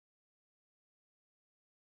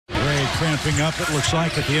cramping up, it looks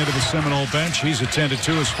like, at the end of the Seminole bench. He's attended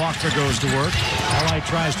to as Faulkner goes to work. Highlight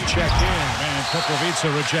tries to check in, and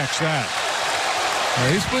Koprivica rejects that.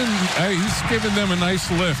 He's given them a nice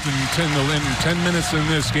lift in 10 minutes in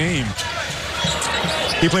this game.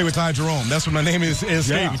 He played with Ty Jerome. That's what my name is.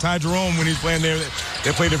 Yeah. Ty Jerome, when he's playing there,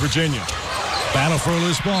 they played at Virginia. Battle for a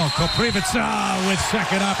loose ball. Koprivica with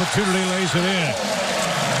second opportunity lays it in.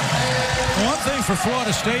 One thing for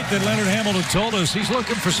Florida State that Leonard Hamilton told us, he's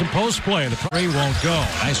looking for some post play. The three won't go.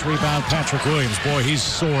 Nice rebound, Patrick Williams. Boy, he's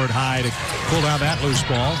soared high to pull down that loose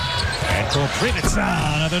ball. And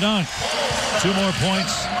Koprivica, another dunk. 2 more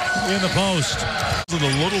points in the post. The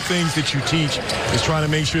little things that you teach is trying to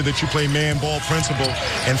make sure that you play man ball principle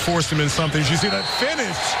and force them in something. You see that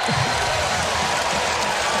finish.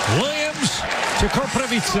 Williams to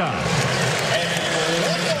Koprivica.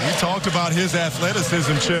 You talked about his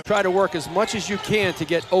athleticism, Chip. Try to work as much as you can to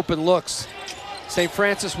get open looks. St.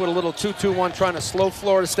 Francis with a little 2-2-1 trying to slow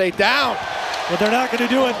Florida State down. But they're not going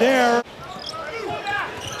to do it there.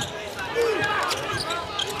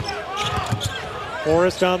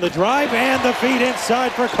 Forrest on the drive and the feed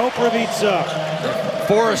inside for Koprivica.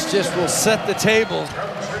 Forrest just will set the table.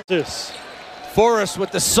 Forrest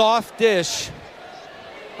with the soft dish.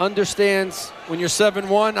 Understands when you're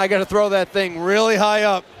 7-1, I got to throw that thing really high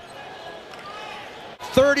up.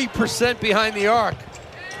 30% behind the arc.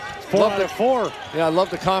 4 out of 4. Yeah, I love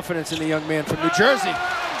the confidence in the young man from New Jersey.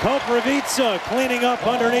 Koprivica cleaning up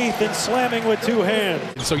underneath and slamming with 2 hands.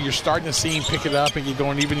 And so you're starting to see him pick it up, and you're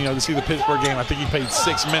going even, to see the Pittsburgh game. I think he played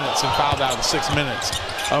 6 minutes and fouled out of 6 minutes.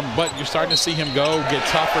 But you're starting to see him go, get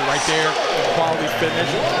tougher right there, quality finish.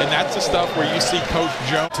 And that's the stuff where you see Coach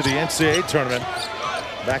Jones. To the NCAA tournament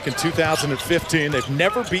back in 2015. They've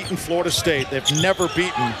never beaten Florida State. They've never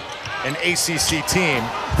beaten an ACC team,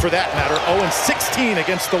 for that matter. 0-16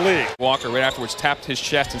 against the league. Walker right afterwards tapped his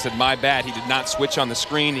chest and said, "My bad." He did not switch on the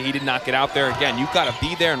screen. He did not get out there. Again, you've got to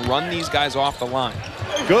be there and run these guys off the line.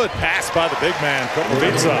 Good pass by the big man,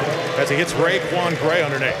 Koprivica, as he hits Raekwon Gray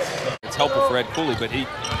underneath. It's helpful for Ed Cooley, but he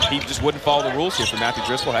just wouldn't follow the rules here for Matthew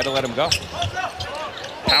Driscoll. Had to let him go.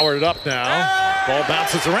 Powered it up now. Ball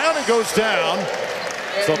bounces around and goes down.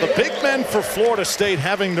 So the big men for Florida State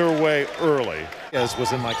having their way early, as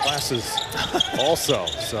was in my classes also.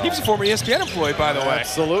 So he was a former ESPN employee, by the way.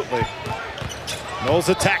 Absolutely. Knowles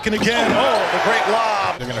attacking again. Oh, the great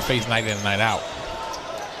lob. They're going to face night in and night out.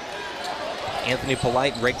 Anthony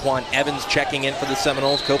Polite, Raekwon Evans checking in for the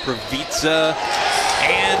Seminoles. Koprivica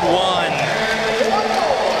and 1.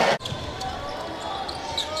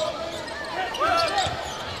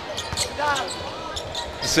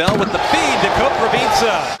 Sell with the feed to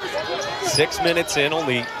Koprivica. 6 minutes in,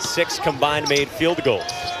 only 6 combined made field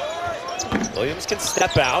goals. Williams can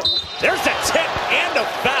step out. There's a tip and a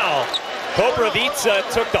foul. Koprivica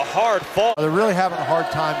took the hard fall. They're really having a hard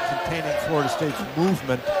time containing Florida State's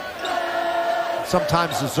movement.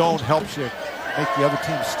 Sometimes the zone helps you make the other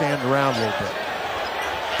team stand around a little bit.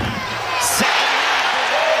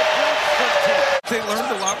 They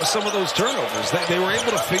learned a lot with some of those turnovers. They were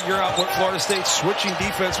able to figure out what Florida State's switching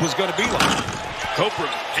defense was going to be like.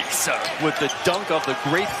 Koprivica with the dunk off the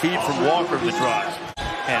great feed from Walker of the drive.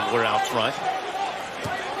 And we're out front.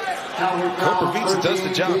 Koprivica does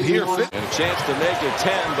the job here. And a chance to make it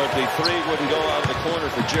 10, but the 3 wouldn't go out of the corner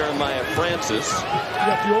for Jeremiah Francis. You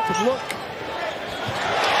got the open look.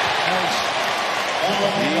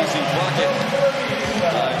 Easy bucket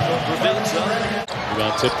by Koprivica.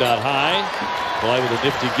 Rebound tipped out high. Play with a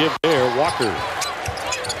nifty give there. Walker.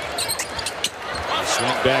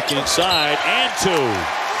 Swing back inside and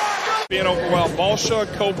 2. Being overwhelmed. Balsa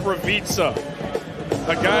Koprivica.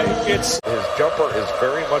 A guy who gets. His jumper is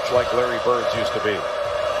very much like Larry Bird's used to be.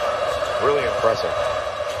 Really impressive.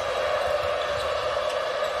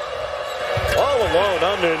 All alone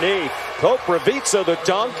underneath. Koprivica the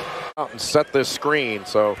dunk. Out and set this screen.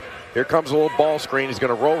 So here comes a little ball screen. He's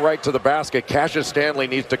going to roll right to the basket. Cassius Stanley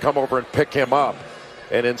needs to come over and pick him up.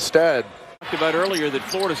 And instead. Talked about earlier that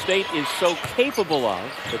Florida State is so capable of.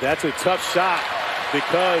 But that's a tough shot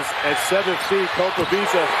because at 7 feet,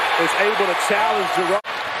 Koprivica is able to challenge the run.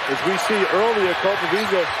 As we see earlier,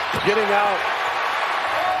 Koprivica getting out.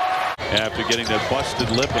 After getting that busted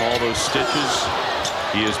lip and all those stitches,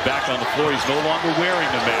 he is back on the floor. He's no longer wearing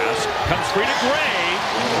the mask. Comes free to Gray,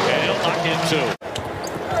 and he'll knock in 2.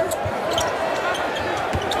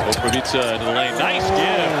 Koprivica into the lane. Nice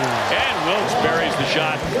give. And Wilkes buries the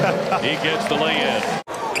shot. He gets the lay-in.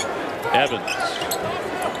 Evans.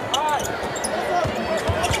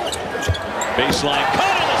 Baseline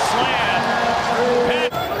cut and a slam.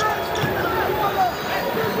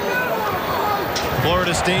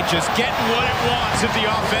 Florida State just getting what it wants at the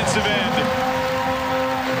offensive end.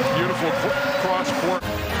 Beautiful cross-court.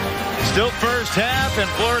 Still first half, and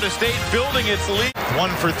Florida State building its lead. 1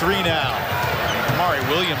 for 3 now. Amari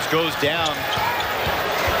Williams goes down.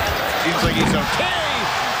 Seems like he's okay,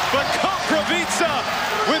 but Koprivica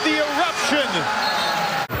with the eruption.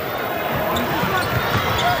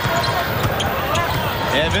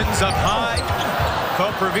 Evans up high.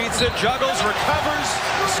 Koprivica juggles, recovers,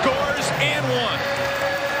 scores, and one.